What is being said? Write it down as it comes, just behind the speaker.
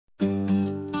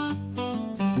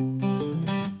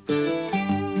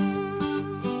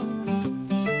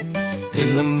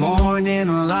In the morning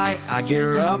light, I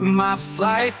gear up my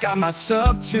flight. Got my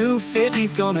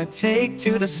sub250 gonna take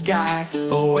to the sky.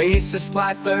 Oasis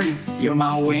Fly 30, you're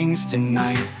my wings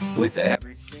tonight. With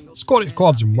every Squad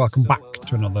quads, and welcome back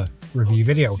to another review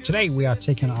video. Today we are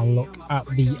taking a look at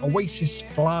the Oasis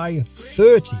Fly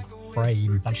 30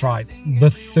 frame. That's right, the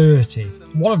 30.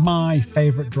 One of my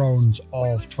favourite drones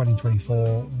of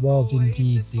 2024 was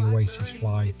indeed the Oasis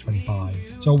Fly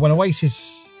 25. So when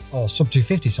Oasis, or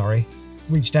sub250 sorry,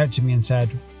 reached out to me and said,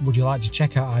 would you like to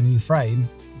check out our new frame?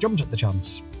 Jumped at the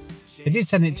chance. They did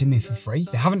send it to me for free.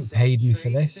 They haven't paid me for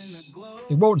this.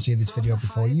 They won't see this video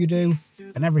before you do,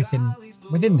 and everything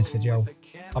within this video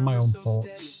are my own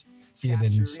thoughts,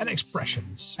 feelings and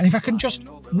expressions. And if I can just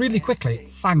really quickly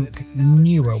thank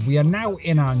Newer. We are now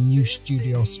in our new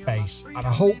studio space, and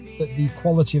I hope that the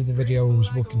quality of the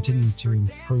videos will continue to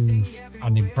improve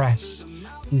and impress.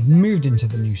 We've moved into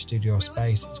the new studio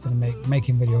space. It's going to make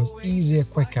making videos easier,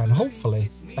 quicker, and hopefully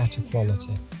better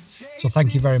quality. So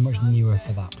thank you very much, Newer,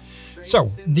 for that.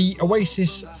 So the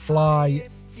Oasis Fly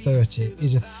 30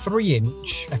 is a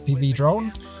 3-inch FPV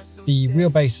drone. The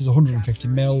wheelbase is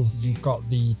 150mm. You've got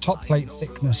the top plate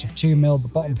thickness of 2mm, the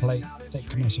bottom plate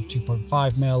thickness of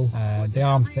 2.5mm, the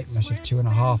arm thickness of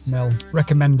 2.5mm.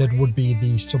 Recommended would be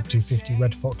the sub250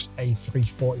 Red Fox A3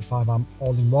 45 amp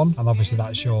all-in-one, and obviously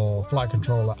that's your flight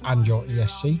controller and your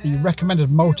ESC. The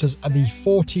recommended motors are the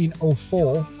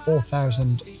 1404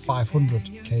 4500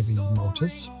 kV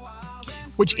motors,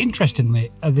 which interestingly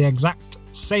are the exact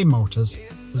same motors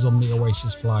as on the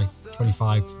Oasis Fly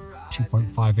 25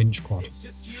 2.5-inch quad.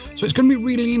 So it's going to be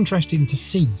really interesting to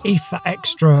see if that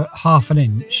extra half an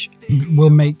inch will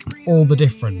make all the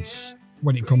difference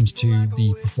when it comes to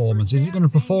the performance. Is it going to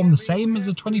perform the same as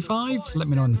the 25? Let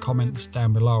me know in the comments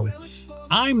down below.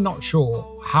 I'm not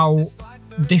sure how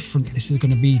different this is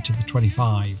going to be to the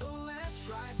 25.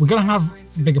 We're going to have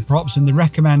bigger props, and they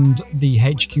recommend the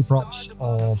HQ props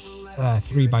of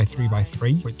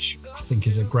 3x3x3, which I think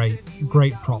is a great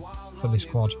prop for this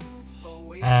quad.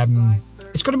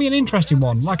 It's going to be an interesting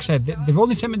one. Like I said, they've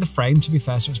only sent me the frame, to be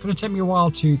fair, so it's going to take me a while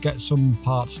to get some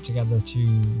parts together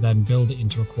to then build it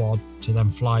into a quad, to then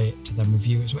fly it, to then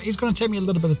review it. So it's going to take me a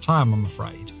little bit of time, I'm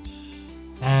afraid.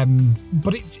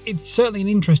 But it's certainly an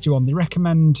interesting one. They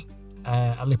recommend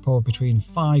a LiPo between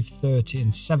 530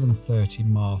 and 730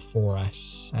 MAR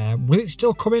 4S. Will it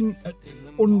still come in at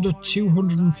under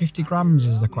 250 grams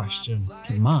is the question. I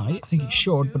think it might. I think it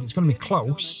should, but it's going to be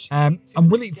close. And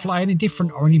will it fly any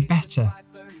different or any better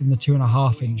than the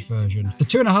 2.5-inch version? The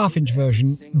 2.5-inch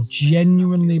version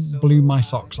genuinely blew my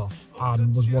socks off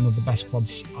and was one of the best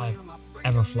quads I've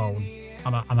ever flown.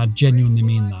 And I genuinely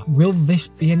mean that. Will this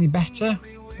be any better?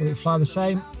 Will it fly the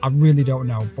same? I really don't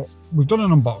know, but we've done an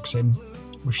unboxing.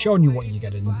 We've shown you what you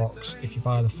get in the box if you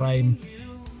buy the frame.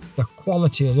 The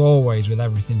quality, as always, with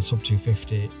everything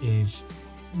sub250 is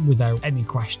without any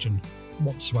question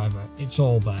whatsoever. It's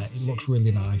all there. It looks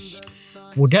really nice.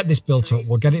 We'll get this built up.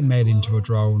 We'll get it made into a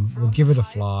drone. We'll give it a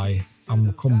fly, and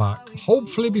we'll come back,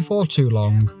 hopefully before too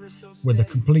long, with a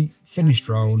complete finished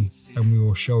drone, and we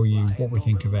will show you what we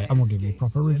think of it, and we'll give you a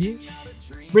proper review.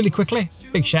 Really quickly,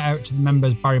 big shout out to the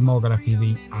members Barry Morgan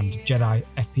FPV and Jedi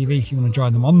FPV. If you want to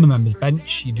join them on the members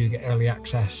bench, you do get early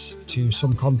access to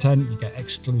some content, you get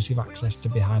exclusive access to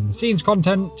behind the scenes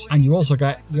content, and you also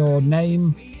get your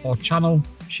name or channel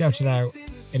shouted out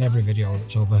in every video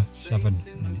that's over 7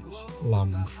 minutes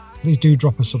long. Please do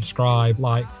drop a subscribe,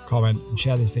 like, comment and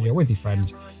share this video with your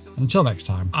friends. And until next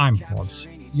time, I'm Quads,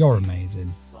 you're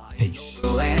amazing, peace.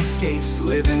 landscapes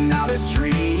living out a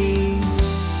dream.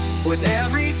 With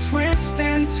every twist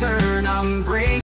and turn, I'm breaking.